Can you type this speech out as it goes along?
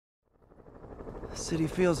The city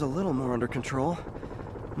feels a little more under control.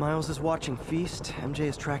 Miles is watching Feast, MJ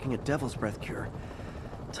is tracking a Devil's Breath cure.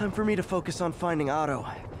 Time for me to focus on finding Otto,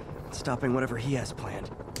 and stopping whatever he has planned.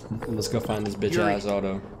 Let's go find this bitch-ass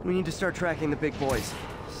Otto. We need to start tracking the big boys.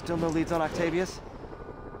 Still no leads on Octavius?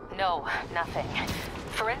 No, nothing.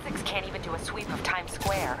 Forensics can't even do a sweep of Times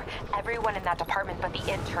Square. Everyone in that department but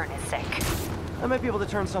the intern is sick. I might be able to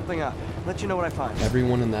turn something up. Let you know what I find.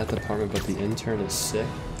 Everyone in that department but the intern is sick?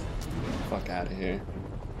 Fuck out of here.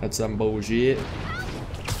 That's some bullshit.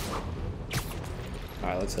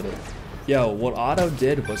 Alright, let's hit it. Yo, what Otto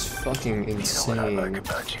did was fucking insane. You know what I like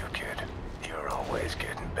about you, kid? You're always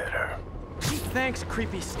getting better. Thanks,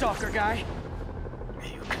 creepy stalker guy.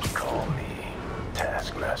 You can call me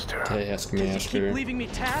Taskmaster. You keep leaving me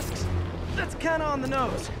tasks? That's kinda on the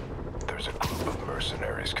nose. There's a group of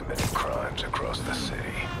mercenaries committing crimes across the city.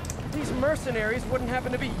 These mercenaries wouldn't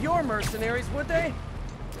happen to be your mercenaries, would they?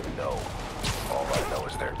 No. All I know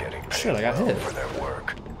is they're getting paid Shit, I got hit. for their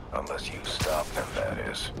work. Unless you stop them, that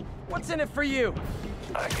is. What's in it for you?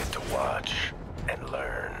 I get to watch and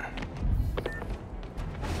learn.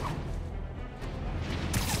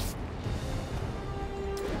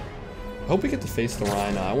 Hope we get to face the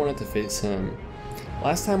Rhino. I wanted to face him.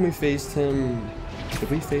 Last time we faced him, did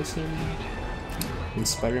we face him in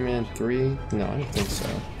Spider-Man 3? No, I don't think so.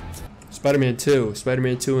 Spider-Man 2.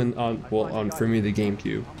 Spider-Man 2 on for me the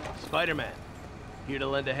GameCube. Spider-Man, here to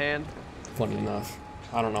lend a hand? Funny enough.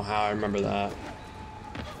 I don't know how I remember that.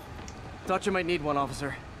 Thought you might need one,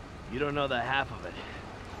 officer. You don't know the half of it.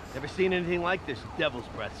 Never seen anything like this Devil's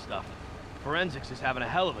Breath stuff. Forensics is having a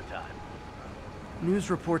hell of a time.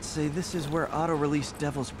 News reports say this is where Otto released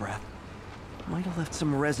Devil's Breath. Might have left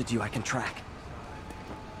some residue I can track.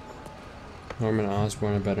 Norman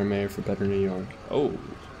Osborn, a better mayor for better New York. Oh.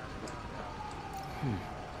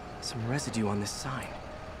 Some residue on this sign.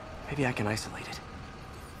 Maybe I can isolate it.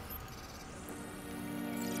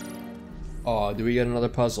 Oh, do we get another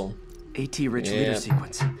puzzle? AT-rich leader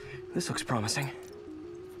sequence. This looks promising.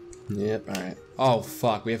 Yep, alright. Oh,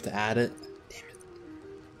 fuck, we have to add it? Damn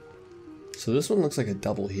it. So this one looks like a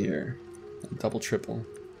double here. A double triple.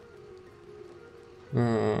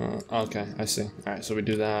 Okay, I see. Alright, so we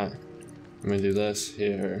do that. I'm gonna do this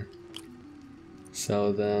here.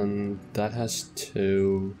 So then that has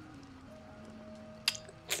 2.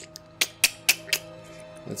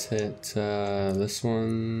 Let's hit this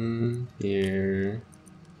one here.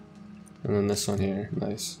 And then this one here.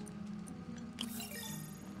 Nice.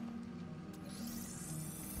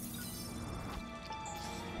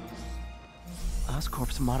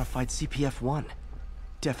 Oscorp's modified CPF-1.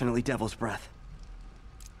 Definitely Devil's Breath.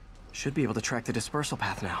 Should be able to track the dispersal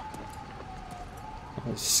path now.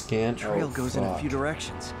 Scan. Trail goes in a few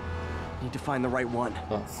directions. Need to find the right one.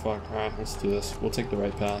 Oh fuck! Alright, let's do this. We'll take the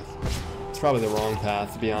right path. It's probably the wrong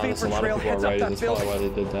path, to be honest. A lot of people are right. That's probably why they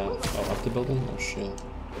did that. Oh, up the building? Oh shit.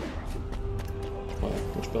 What?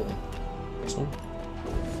 Which building? This one?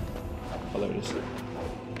 Oh, there it is.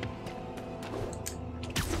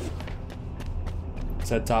 Let's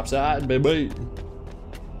head top side, baby.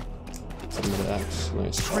 7 to X.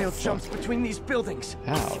 Nice. Trail jumps between these buildings.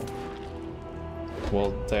 How?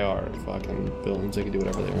 Well, they are fucking buildings. They can do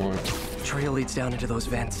whatever they want. Trail leads down into those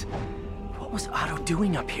vents. What was Otto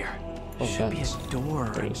doing up here? Oh, Should vents. be a door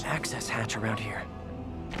or an access hatch around here.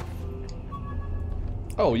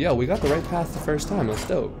 Oh, yeah, we got the right path the first time. That's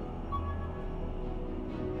dope.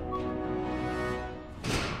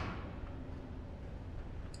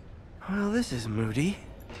 Well, this is moody.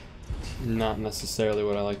 Not necessarily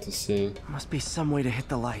what I like to see. Must be some way to hit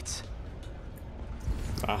the lights.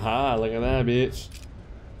 Aha, look at that, bitch.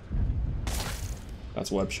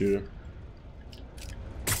 That's web shooter.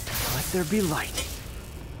 Let there be light.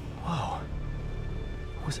 Whoa.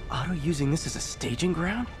 Was Otto using this as a staging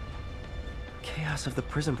ground? Chaos of the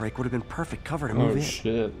prison break would have been perfect cover to move in. Oh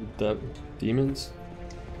shit, the demons?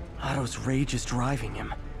 Otto's rage is driving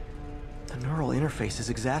him. The neural interface is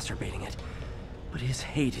exacerbating it. But his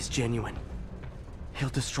hate is genuine. He'll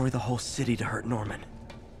destroy the whole city to hurt Norman.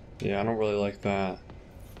 Yeah, I don't really like that.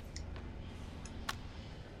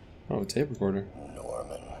 Oh, a tape recorder.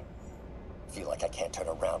 Norman. Feel like I can't turn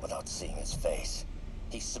around without seeing his face.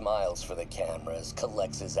 He smiles for the cameras,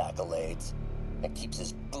 collects his accolades, and keeps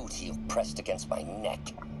his boot heel pressed against my neck.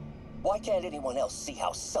 Why can't anyone else see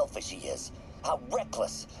how selfish he is? How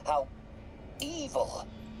reckless? How evil?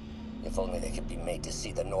 If only they could be made to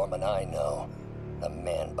see the Norman I know. The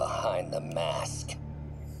man behind the mask.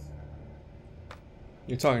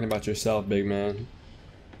 You're talking about yourself, big man.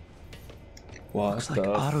 What Looks like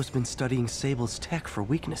Otto's been studying Sable's tech for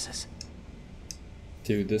weaknesses.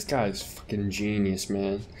 Dude, this guy's fucking genius,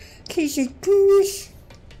 man. He's a goose.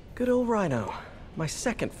 Good old Rhino. My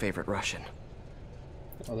second favorite Russian.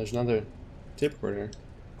 Oh, there's another tape recorder.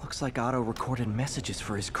 Looks like Otto recorded messages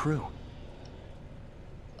for his crew.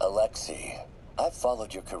 Alexei, I've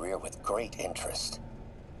followed your career with great interest.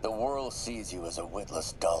 The world sees you as a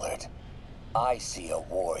witless dullard. I see a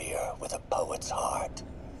warrior with a poet's heart.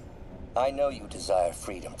 I know you desire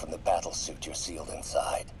freedom from the battlesuit you're sealed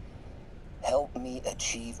inside. Help me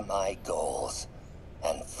achieve my goals,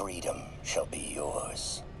 and freedom shall be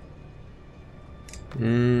yours.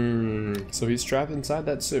 So he's trapped inside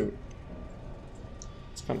that suit.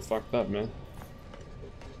 It's kind of fucked up, man.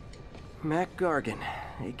 Mac Gargan,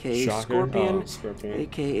 aka Shocker? Scorpion, Oh, Scorpion.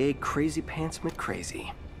 aka Crazy Pants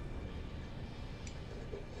McCrazy.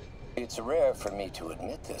 It's rare for me to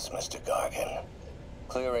admit this, Mr. Gargan.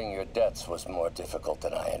 Clearing your debts was more difficult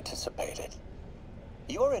than I anticipated.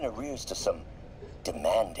 You're in arrears to some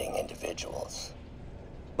demanding individuals.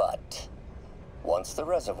 But once the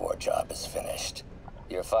reservoir job is finished,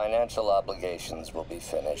 your financial obligations will be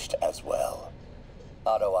finished as well.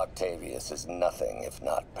 Otto Octavius is nothing if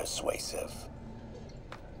not persuasive.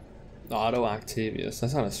 Otto Octavius.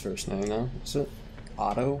 That's not his first name, though. Is it?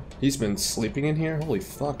 Otto? He's been sleeping in here? Holy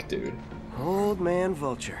fuck, dude. Old man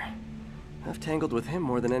Vulture. I've tangled with him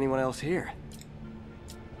more than anyone else here.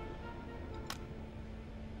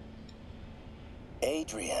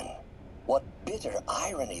 Adrian, what bitter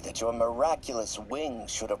irony that your miraculous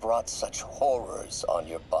wings should have wrought such horrors on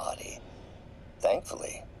your body.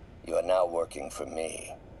 Thankfully, you are now working for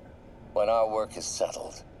me. When our work is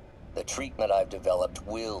settled, the treatment I've developed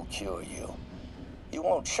will cure you. You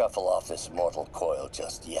won't shuffle off this mortal coil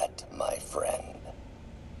just yet, my friend.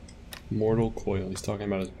 Mortal coil. He's talking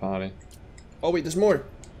about his body. Oh, wait, there's more.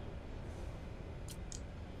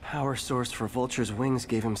 Power source for Vulture's wings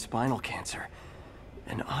gave him spinal cancer.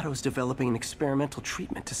 And Otto's developing an experimental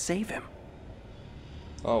treatment to save him.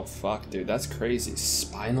 Oh, fuck, dude. That's crazy.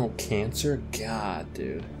 Spinal cancer? God,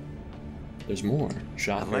 dude. There's more.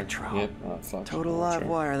 Shocker. Electro. Yep. Oh, fuck. Total live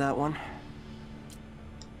wire, that one.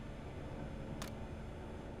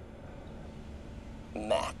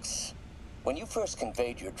 Max, when you first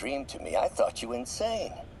conveyed your dream to me, I thought you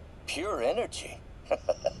insane. Pure energy.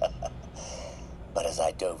 But as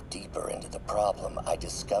I dove deeper into the problem, I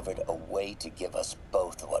discovered a way to give us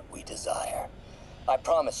both what we desire. I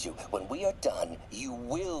promise you, when we are done, you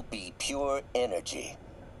will be pure energy.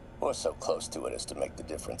 Or so close to it as to make the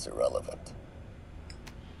difference irrelevant.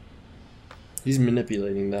 He's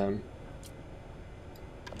manipulating them.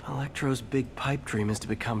 Electro's big pipe dream is to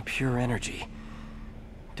become pure energy.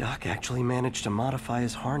 Doc actually managed to modify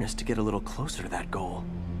his harness to get a little closer to that goal.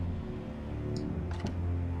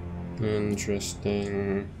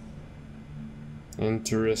 Interesting.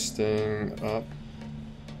 Interesting. Up.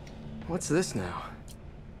 What's this now?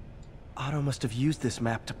 Otto must have used this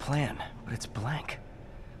map to plan, but it's blank.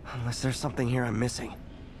 Unless there's something here I'm missing.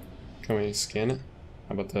 Can we scan it?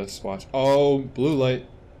 How about this? Watch. Oh, blue light.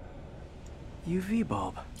 UV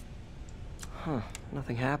bulb. Huh,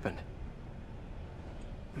 nothing happened.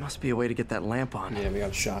 Must be a way to get that lamp on. Yeah, we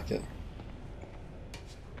gotta shock it.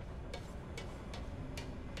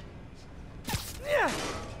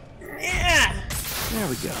 There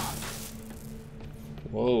we go.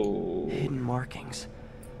 Whoa. Hidden markings.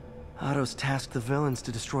 Otto's tasked the villains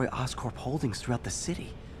to destroy Oscorp holdings throughout the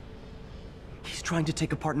city. He's trying to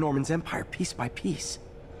take apart Norman's empire piece by piece.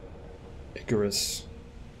 Icarus.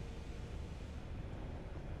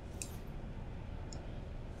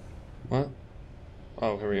 What?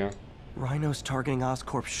 Oh, here we go. Rhino's targeting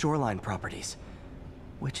Oscorp's shoreline properties.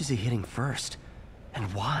 Which is he hitting first?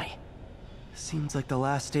 And why? Seems like the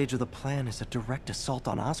last stage of the plan is a direct assault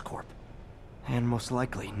on Oscorp. And most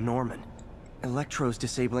likely, Norman. Electro's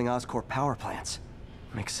disabling Oscorp power plants.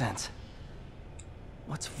 Makes sense.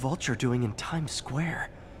 What's Vulture doing in Times Square?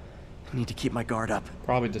 I need to keep my guard up.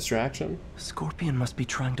 Probably distraction. Scorpion must be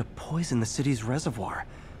trying to poison the city's reservoir.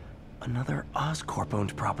 Another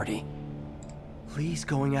Oscorp-owned property. Lee's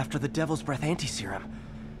going after the Devil's Breath anti-serum.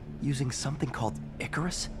 Using something called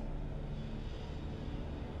Icarus?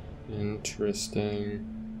 Interesting.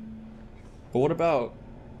 But what about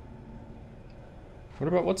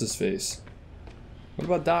what's his face? What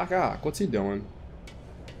about Doc Ock? What's he doing?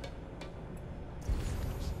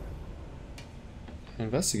 I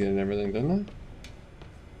investigated everything, didn't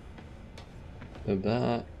I? Did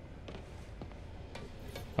that.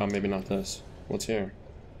 Oh, maybe not this. What's here?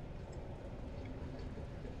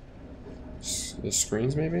 The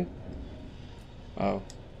screens, maybe? Oh.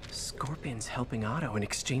 Scorpion's helping Otto in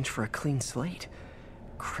exchange for a clean slate.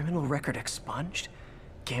 Criminal record expunged?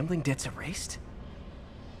 Gambling debts erased?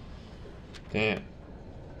 Damn.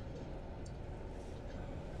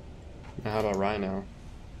 Now how about Rhino?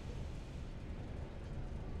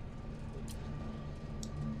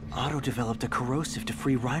 Otto developed a corrosive to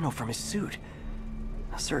free Rhino from his suit.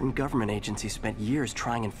 A certain government agency spent years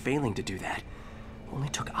trying and failing to do that. Only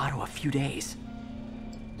took Otto a few days.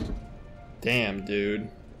 Damn, dude.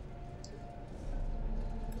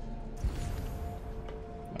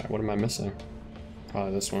 Alright, what am I missing?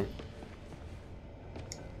 Probably this one.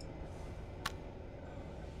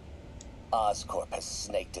 Oscorp has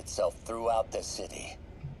snaked itself throughout the city.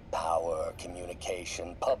 Power,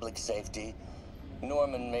 communication, public safety.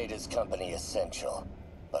 Norman made his company essential,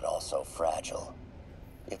 but also fragile.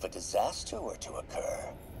 If a disaster were to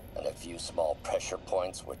occur, and a few small pressure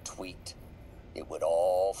points were tweaked, it would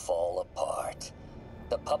all fall apart.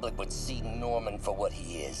 The public would see Norman for what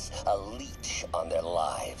he is, a leech on their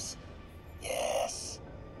lives. Yes,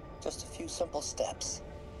 just a few simple steps,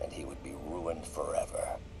 and he would be ruined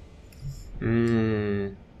forever.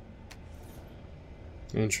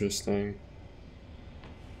 Interesting.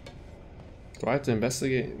 Do I have to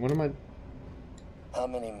investigate? What am I? How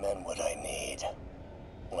many men would I need?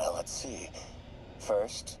 Well, let's see.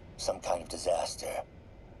 First, some kind of disaster.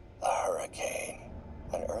 A hurricane,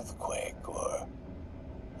 an earthquake, or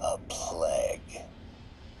a plague.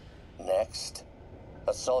 Next,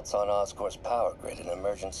 assaults on Oscorp's power grid and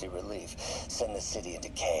emergency relief. Send the city into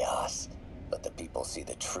chaos. Let the people see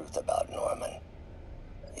the truth about Norman.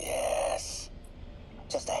 Yes,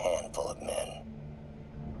 just a handful of men.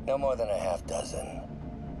 No more than a half dozen.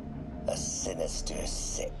 A sinister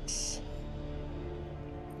 6.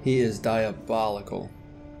 He is diabolical.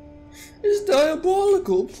 It's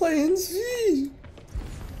diabolical, Plan Z.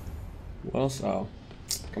 What else? Oh,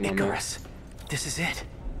 come on, man. Icarus, this is it.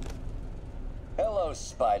 Hello,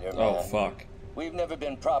 Spider-Man. Oh, fuck. We've never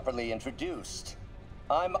been properly introduced.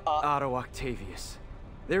 I'm Otto Octavius.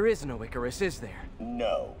 There is no Icarus, is there?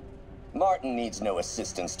 No. Martin needs no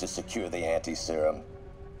assistance to secure the anti-serum.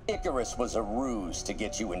 Icarus was a ruse to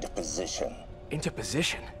get you into position. Into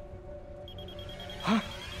position?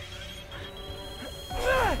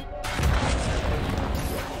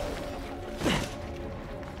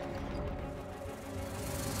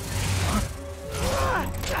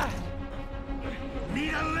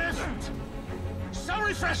 Need a lift? So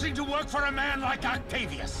refreshing to work for a man like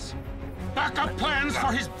Octavius. Backup plans for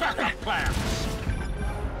his backup plans.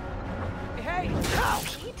 Hey!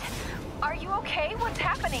 Pete? Are you okay? What's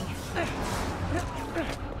happening?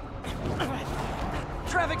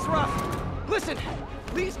 Traffic's rough. Listen,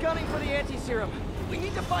 Lee's gunning for the anti-serum. We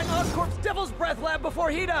need to find Oscorp's Devil's Breath lab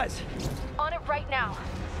before he does. On it right now.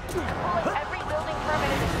 Pull up every building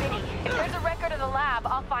permit in the city. If there's a record of the lab,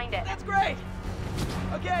 I'll find it. That's great.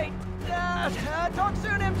 Okay, talk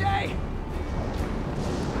soon, MJ.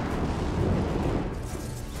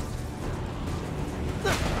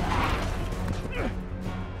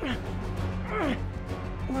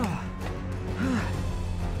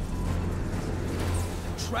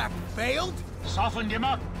 Trap failed? Softened him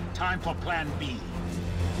up. Time for plan B.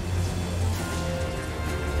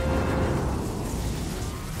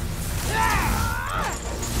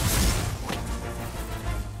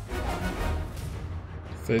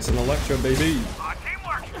 Facing Electro, baby.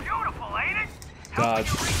 Teamwork's beautiful, ain't it? Dodge.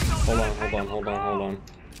 Hold on.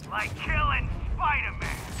 Like killing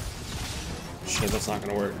Spider-Man. Shit, that's not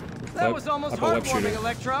gonna work. That was almost How about web heartwarming, shooter?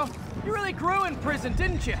 Electro. You really grew in prison,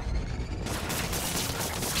 didn't you?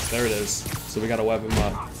 There it is. So we gotta web him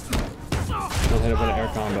up. We'll hit him with an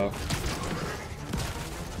air combo.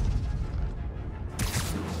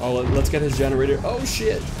 Oh, let's get his generator. Oh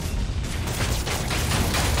shit!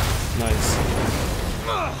 Nice.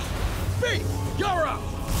 Pete, you're up!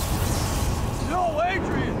 No,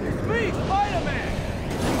 Adrian, it's me, Spider-Man!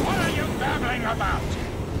 What are you babbling about?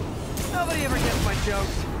 Nobody ever gets my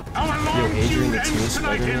jokes. Our Yo, long Adrian, feud it's me, ends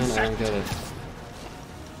tonight, Spider-Man? I don't insect. get it.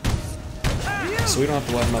 So we don't have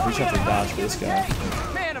to web him up, we just have to dodge for this guy.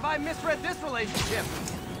 Man, have I misread this relationship.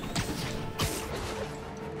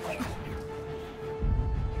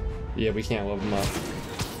 Yeah, we can't web him up.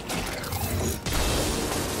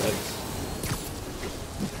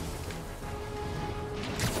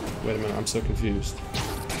 Wait a minute, I'm so confused.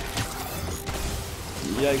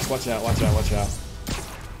 Yikes, watch out.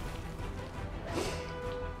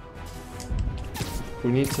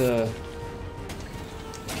 We need to...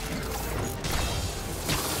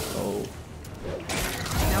 Oh.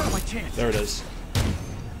 Now's my chance. There it is.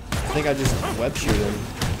 I think I just web shoot him.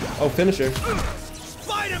 Oh, finisher.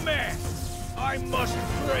 Spider-Man! I must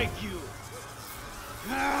break you.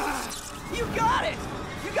 You got it!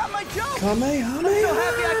 You got my joke! Kamehameha! I'm so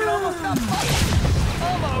happy I can almost stop fighting!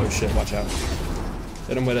 Oh shit, watch out.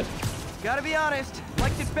 Hit him with it. Gotta be honest,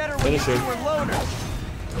 liked it better when Finish you her. two were loners.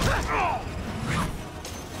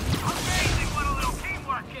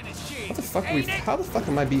 What the fuck are we, how the fuck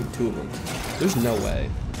am I beating two of them? There's no way.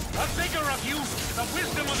 The vigor of youth, the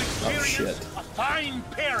wisdom of experience, shit. a fine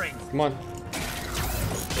pairing. Come on.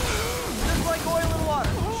 Just like oil and water,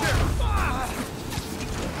 sure.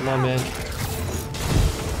 Come on, man.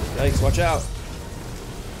 Yikes, watch out.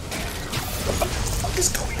 What the fuck is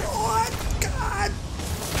going on? God.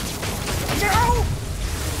 No!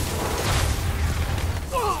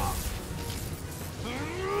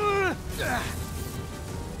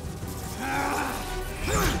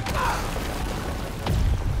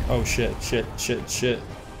 Oh shit, shit, shit, shit.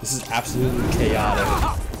 This is absolutely chaotic.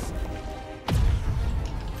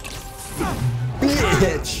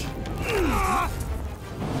 Bitch!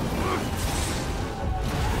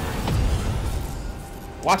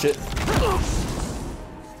 Watch it.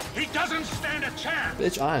 He doesn't stand a chance.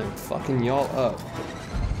 Bitch, I am fucking y'all up.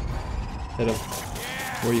 Hit him.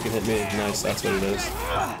 Or you can hit me. Nice, that's what it is.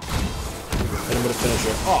 Hit him with a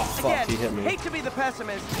finisher. Oh, fuck, Again, he hit me. hate to be the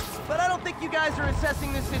pessimist, but I don't think you guys are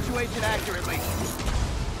assessing this situation accurately.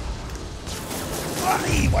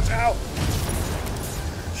 Buddy, watch out!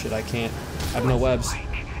 Shit, I can't. I have no webs.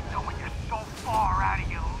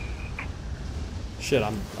 Shit,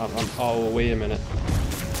 I'm oh, wait a minute.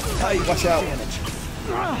 Hey, watch out!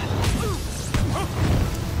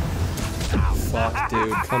 Fuck,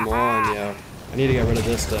 dude, come on, yo. I need to get rid of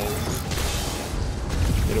this thing.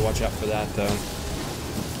 Need to watch out for that, though.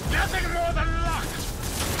 Nothing more than luck.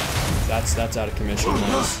 That's out of commission.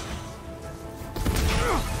 Nice.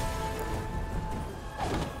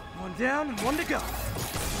 One down, one to go.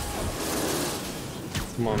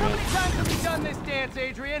 Come on, How man. many times have we done this dance,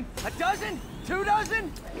 Adrian? A dozen? 2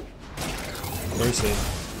 dozen? Where is he?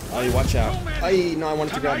 Oh, you watch out. Ay, no, I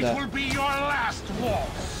wanted to grab Tonight will that. be your last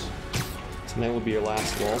waltz. Tonight will be your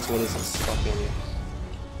last waltz. What is this fucking...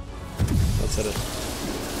 Let's hit it.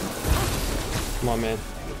 Come on, man.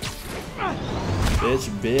 Bitch,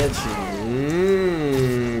 bitch.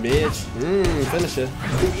 Bitch. Finish it.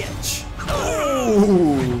 Bitch.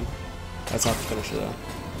 Oh! That's not the finisher, though.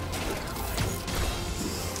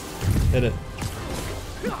 Hit it.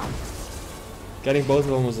 Getting both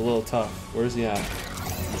of them was a little tough. Where's he at?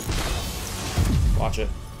 Watch it.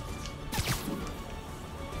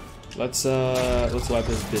 Let's wipe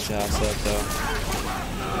his bitch ass up, though.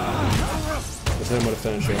 Let's hit him with a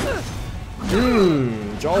finisher.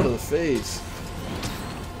 Jaw to the face.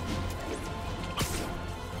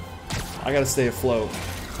 I gotta stay afloat.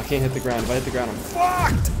 I can't hit the ground. If I hit the ground, I'm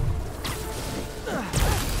fucked!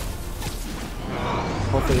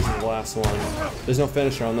 Hopefully this is the last one. There's no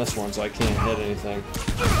finisher on this one, so I can't hit anything.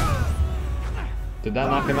 Did that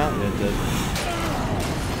knock him out? Yeah, it did.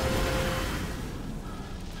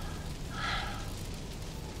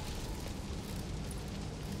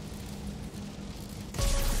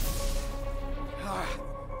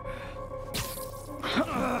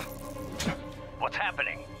 What's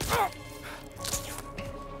happening?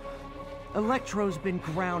 Electro's been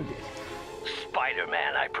grounded.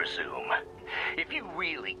 Spider-Man, I presume. If you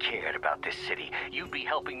really cared about this city, you'd be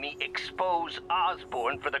helping me expose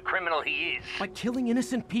Osborn for the criminal he is. By killing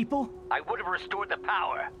innocent people? I would have restored the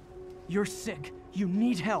power. You're sick. You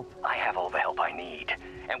need help. I have all the help I need,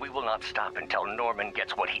 and we will not stop until Norman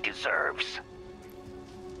gets what he deserves.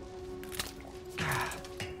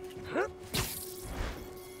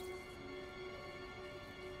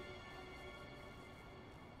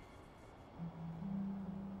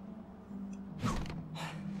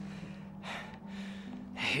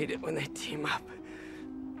 I hate it when they team up.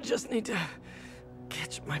 Just need to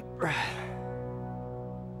catch my breath.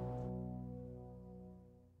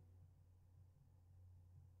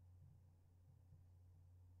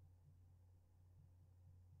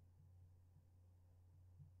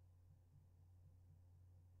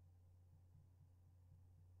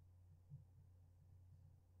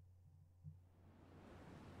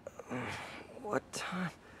 What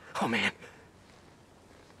time? Oh man.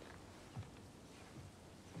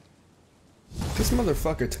 This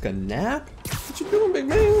motherfucker took a nap? What you doing, big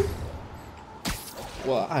man?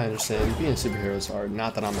 Well, I understand. Being superheroes are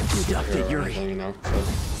not that I'm a superhero or anything, you know.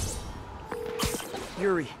 But...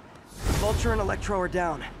 Yuri, Vulture and Electro are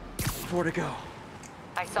down. 4 to go.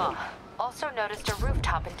 I saw. Also noticed a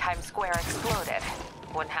rooftop in Times Square exploded.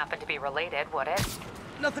 Wouldn't happen to be related, would it?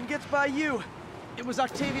 Nothing gets by you. It was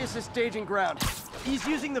Octavius' staging ground. He's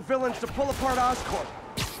using the villains to pull apart Oscorp.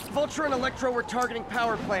 Vulture and Electro were targeting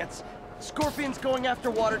power plants. Scorpion's going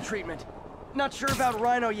after water treatment. Not sure about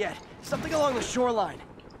Rhino yet. Something along the shoreline.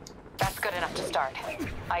 That's good enough to start.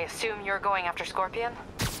 I assume you're going after Scorpion?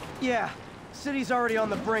 Yeah, city's already on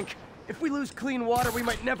the brink. If we lose clean water, we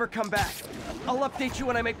might never come back. I'll update you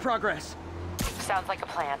when I make progress. Sounds like a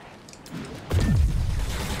plan.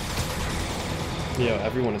 Yo,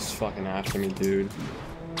 everyone is fucking after me, dude.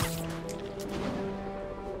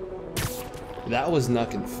 That was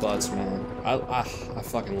knuck and futz, man. I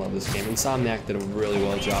fucking love this game. Insomniac did a really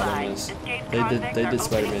well job on this. They did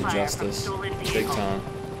Spider-Man justice, big time.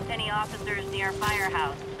 Any officers near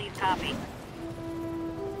Firehouse, please copy.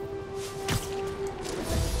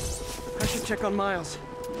 I should check on Miles.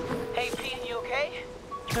 Hey, Pete, you okay?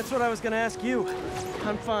 That's what I was gonna ask you.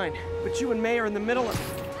 I'm fine, but you and May are in the middle of...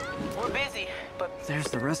 We're busy, but... There's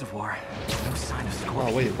the reservoir. No sign of Scorpion.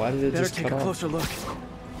 Oh wait, why did it Better just take cut a off? closer look.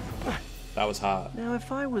 That was hot. Now,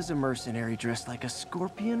 if I was a mercenary dressed like a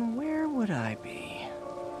scorpion, where would I be?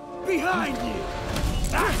 Behind you!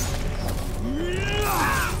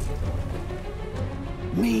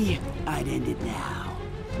 Me, I'd end it now.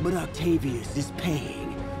 But Octavius is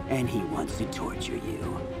paying, and he wants to torture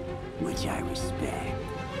you, which I respect.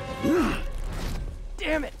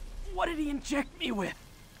 Damn it! What did he inject me with?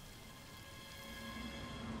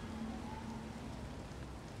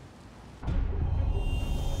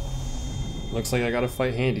 Looks like I gotta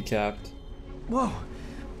fight handicapped. Whoa!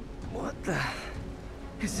 What the...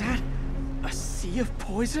 Is that... a sea of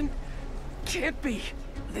poison? Can't be.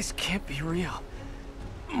 This can't be real.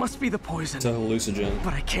 Must be the poison. It's a hallucinogen.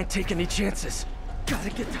 But I can't take any chances. Gotta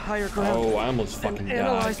get to higher ground. Oh, I almost fucking and died,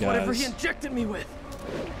 analyze whatever he guys. injected me with.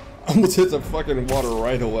 I almost hit the fucking water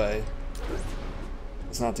right away.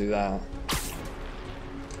 Let's not do that.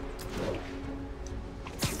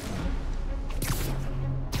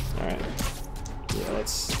 Alright. Yeah,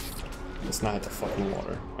 let's not hit the fucking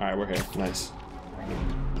water. Alright, we're here. Nice.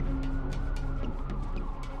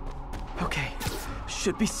 Okay.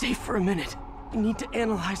 Should be safe for a minute. Need to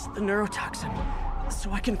analyze the neurotoxin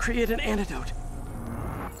so I can create an antidote.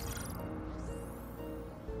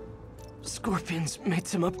 Scorpion's made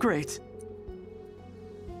some upgrades.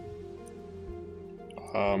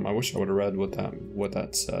 I wish I would have read what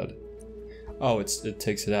that said. Oh, it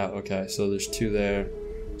takes it out. Okay, so there's two there.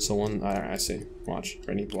 So one, I see. Watch.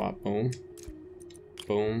 Ready? Blop. Boom.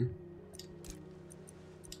 Boom.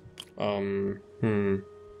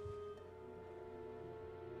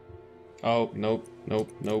 Oh, nope.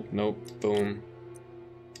 Boom.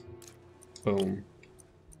 Boom.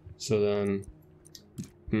 So then,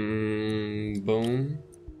 boom.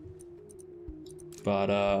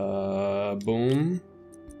 Bada boom.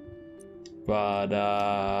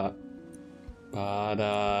 Bada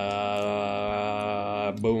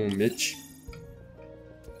boom, bitch.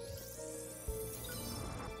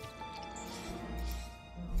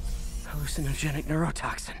 Hallucinogenic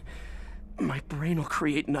neurotoxin. My brain will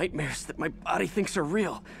create nightmares that my body thinks are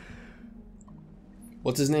real.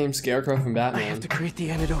 What's his name? Scarecrow from Batman. I have to create the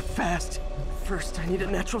antidote fast. First, I need a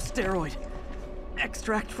natural steroid.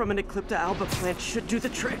 Extract from an Eclipta alba plant should do the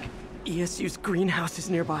trick. ESU's greenhouse is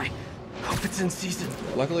nearby. Hope it's in season.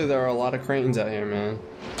 Luckily, there are a lot of cranes out here, man.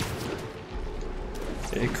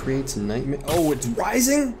 It creates nightmare. Oh, it's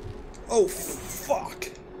rising? Oh, fuck.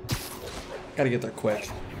 Gotta get there quick.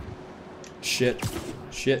 Shit.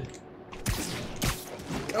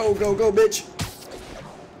 Go, bitch.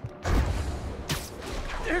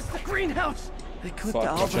 There's the greenhouse. The Eclipta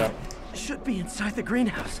Watch alba out. should be inside the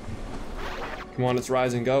greenhouse. Come on, it's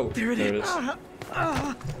rising. Go. There it is.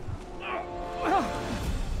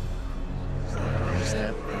 Is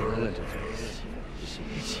that neural interface?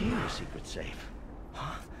 It's here, secret safe.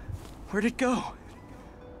 Huh? Where'd it go?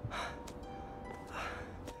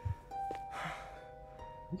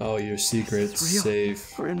 Oh, your secret's Is this real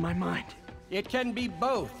safe. or in my mind? It can be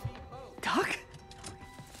both. Doc?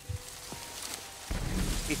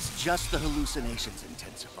 It's just the hallucinations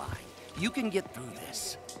intensifying. You can get through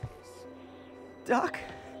this. Doc?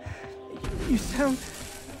 You sound...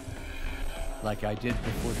 Like I did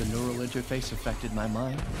before the neural interface affected my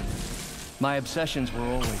mind. My obsessions were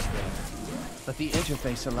always there, but the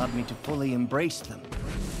interface allowed me to fully embrace them.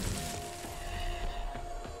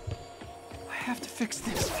 I have to fix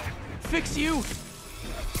this. Fix you!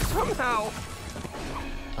 Somehow!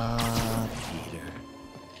 Peter.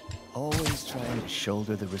 Always trying to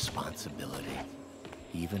shoulder the responsibility,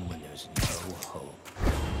 even when there's no hope.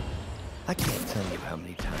 I can't tell you how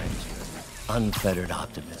many times your unfettered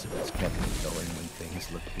optimism has kept me going when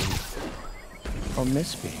things look bleak. I'll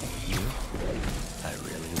miss being with you. I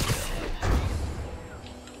really will.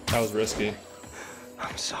 That was risky.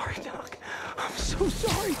 I'm sorry, Doc. I'm so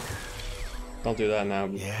sorry. Don't do that now,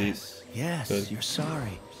 Pete. Yes, Good. you're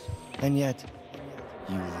sorry. And yet,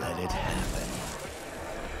 You let it happen.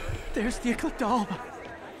 There's the Eclipta Alba.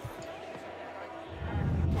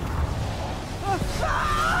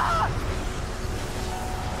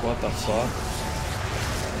 What the fuck?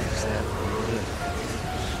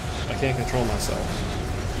 I can't control myself.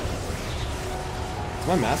 Is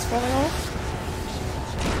my mask falling off?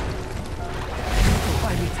 It'll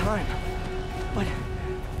buy me time. But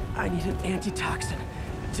I need an antitoxin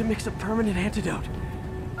to mix a permanent antidote.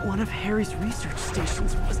 One of Harry's research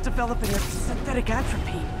stations was developing a synthetic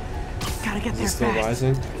atropine. Gotta get there Is it still fast.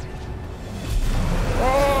 rising?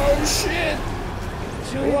 Oh shit!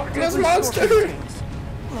 Look, this monster!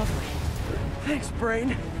 Lovely. Thanks,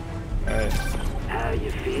 Brain. Alright. How you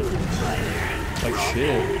feeling, Spider? Like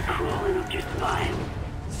shit. Crawling up your spine.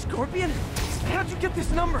 Scorpion? How'd you get this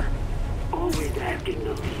number? Always asking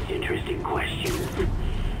the least interesting questions.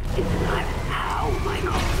 It's not how am I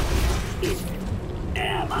calling you. It's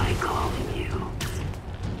am I calling you?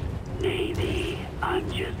 Maybe I'm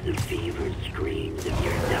just the fevered screams of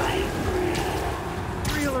your dying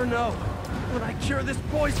breath. Real or no, when I cure this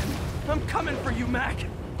poison, I'm coming for you, Mac.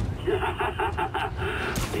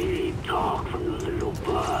 Big talk from the little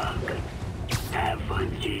bug. Have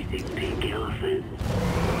fun chasing pink elephants.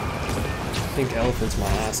 Pink elephant's my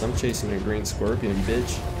ass. I'm chasing a green scorpion,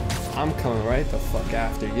 bitch. I'm coming right the fuck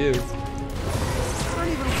after you. Not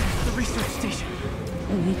even the research station.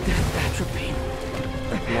 I need that atropine.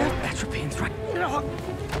 Atropine's right. Don't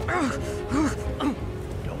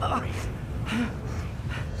worry.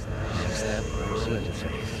 Just that person.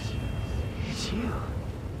 It's you.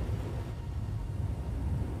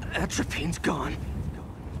 Atropine's gone.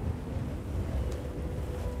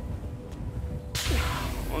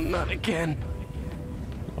 Oh, not again.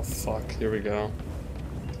 Oh fuck, here we go.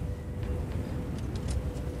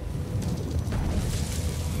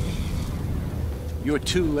 You're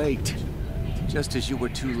too late. Just as you were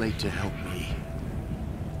too late to help me.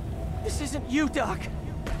 This isn't you, Doc.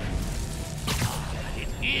 It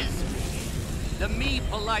is me. The me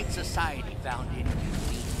polite society found it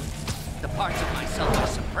convenient. The parts of myself are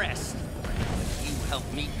suppressed. You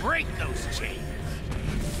helped me break those chains.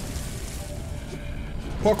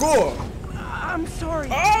 Parkour! I'm sorry.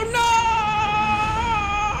 Oh no!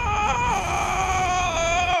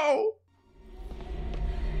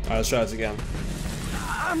 Alright, let's try this again.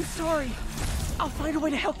 I'm sorry. I'll find a way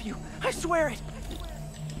to help you. I swear it.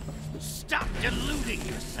 Stop deluding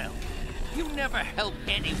yourself. You never help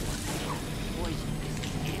anyone. Poison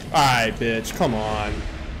is it. Alright, bitch, come on.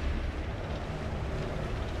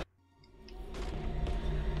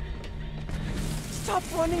 Stop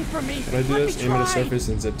running from me. When I do this, aim at a surface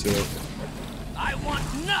and zip to it. I want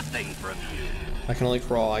nothing from you. I can only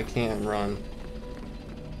crawl, I can't run.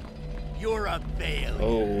 You're a failure.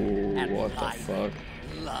 Oh, at what the life, fuck?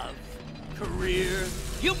 love, career.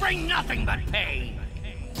 You bring nothing but pain.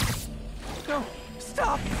 No,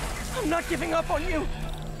 stop. I'm not giving up on you.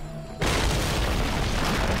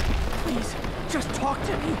 Please, just talk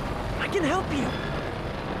to me. I can help you.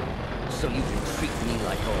 So you can treat me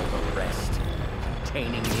like all the rest.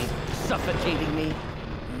 Containing me, suffocating me.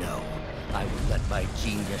 No, I will let my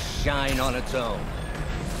genius shine on its own.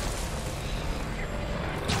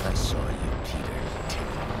 I saw you, Peter,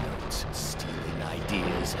 taking notes, stealing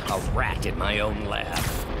ideas, a rat in my own lab.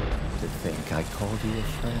 To think I called you a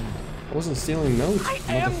friend. I wasn't stealing notes, I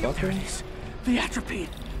am your motherfucker. goodness. The atropine.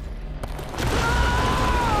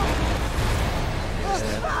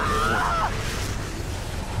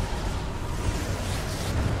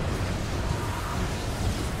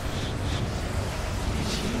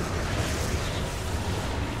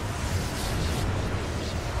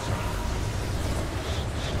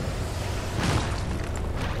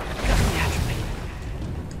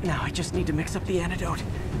 Now I just need to mix up the antidote.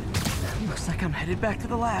 Looks like I'm headed back to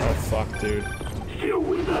the lab. Oh fuck, dude. Still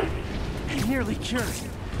with us? Nearly cured.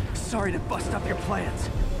 Sorry to bust up your plans.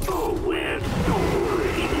 Oh, Webb, don't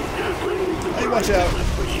worry. Just let me Hey, watch out.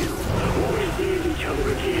 for you. We'll see each other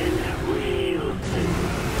again real soon.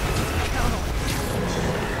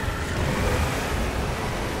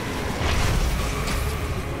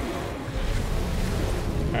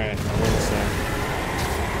 Alright, I'm almost there.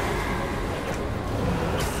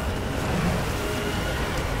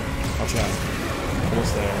 Watch out.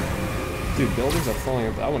 Almost there. Dude, buildings are falling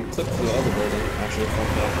apart. I wouldn't clip to the other building. Actually, fuck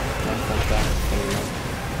that. I fucked that. There we go.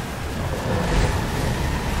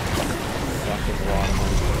 Fuck, there's a lot of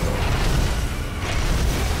them.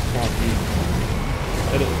 Come on, Pete.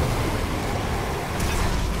 Hit it.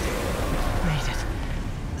 Made it.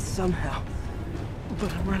 Somehow.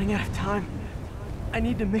 But I'm running out of time. I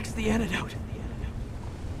need to mix the antidote.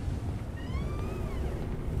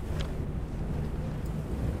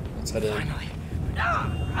 Is that it? Finally.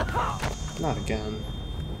 Not again.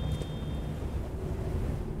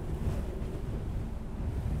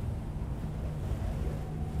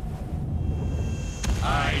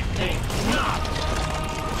 I think not.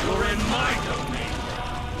 You're in my domain.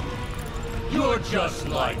 You're just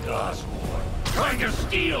like Osborn, trying to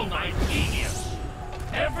steal my genius.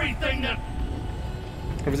 Everything that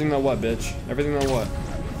what, bitch? Everything that what?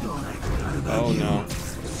 Oh no.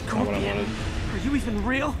 Not what I wanted. Are you even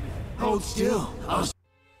real? hold still.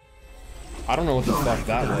 I don't know what the fuck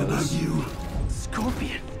that was.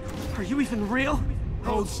 Scorpion, are you even real?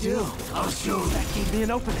 Hold still. I'll show you. That gave me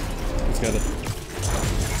an opening. Let's get it.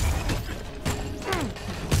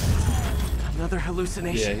 Another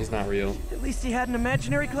hallucination. Yeah, he's not real. At least he had an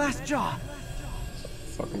imaginary glass jaw.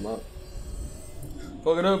 Fuck him up.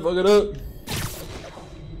 Fuck it up, fuck it up.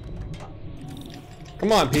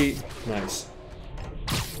 Come on, Pete. Nice.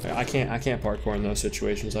 I can't parkour in those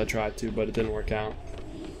situations. I tried to, but it didn't work out.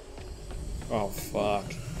 Oh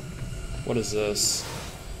fuck. What is this?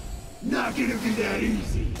 Not gonna be that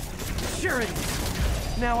easy. Sure it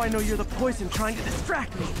is. Now I know you're the poison trying to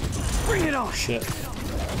distract me. Bring it on. Shit.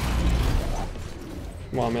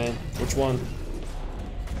 Come on, man. Which one?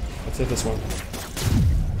 Let's hit this one.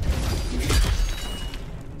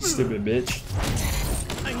 Stupid bitch.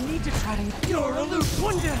 I need to try to you're a loose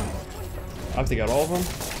one down. I have to get all of them?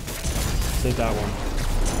 Let's hit that one.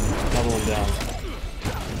 Another one down.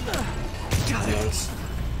 Nice.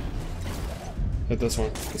 Hit this one.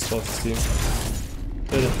 It's closest to you.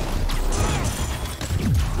 Hit it.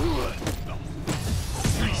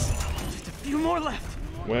 Nice. Just a few more left.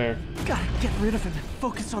 Where? Gotta get rid of him and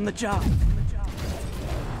focus on the job.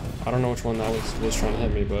 I don't know which one that was trying to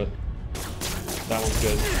hit me, but that one's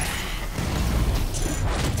good.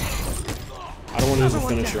 I don't want to use a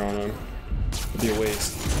finisher on him. It'd be a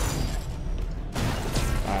waste.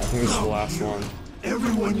 Alright, I think this is the last one.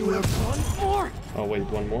 Everyone you have One more. Oh wait,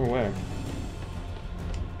 one more? Where?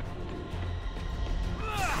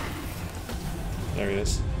 There he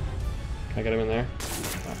is. Can I get him in there?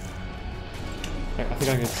 I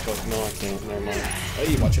think I can just go. No, I can't. Never mind.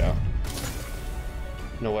 Hey, watch out.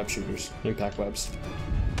 No web shooters. Impact webs.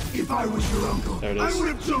 If I was your uncle, There it is. I would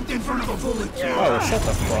have jumped in front of a bullet. Oh, shut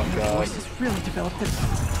the fuck up. Voice has really developed it.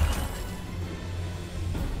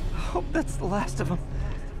 Hope that's the last of them.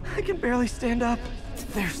 I can barely stand up.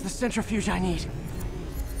 There's the centrifuge I need.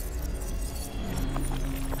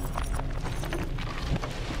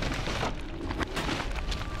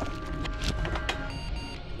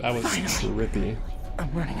 That was trippy.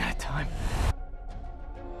 I'm running out of time. I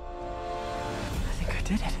think I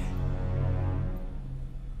did it.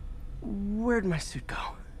 Where'd my suit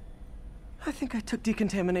go? I think I took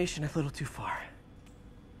decontamination a little too far.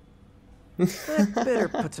 I'd better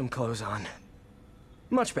put some clothes on.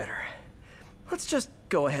 Much better. Let's just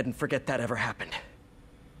go ahead and forget that ever happened.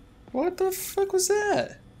 What the fuck was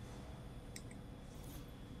that?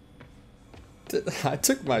 I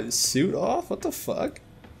took my suit off? What the fuck?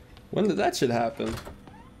 When did that shit happen?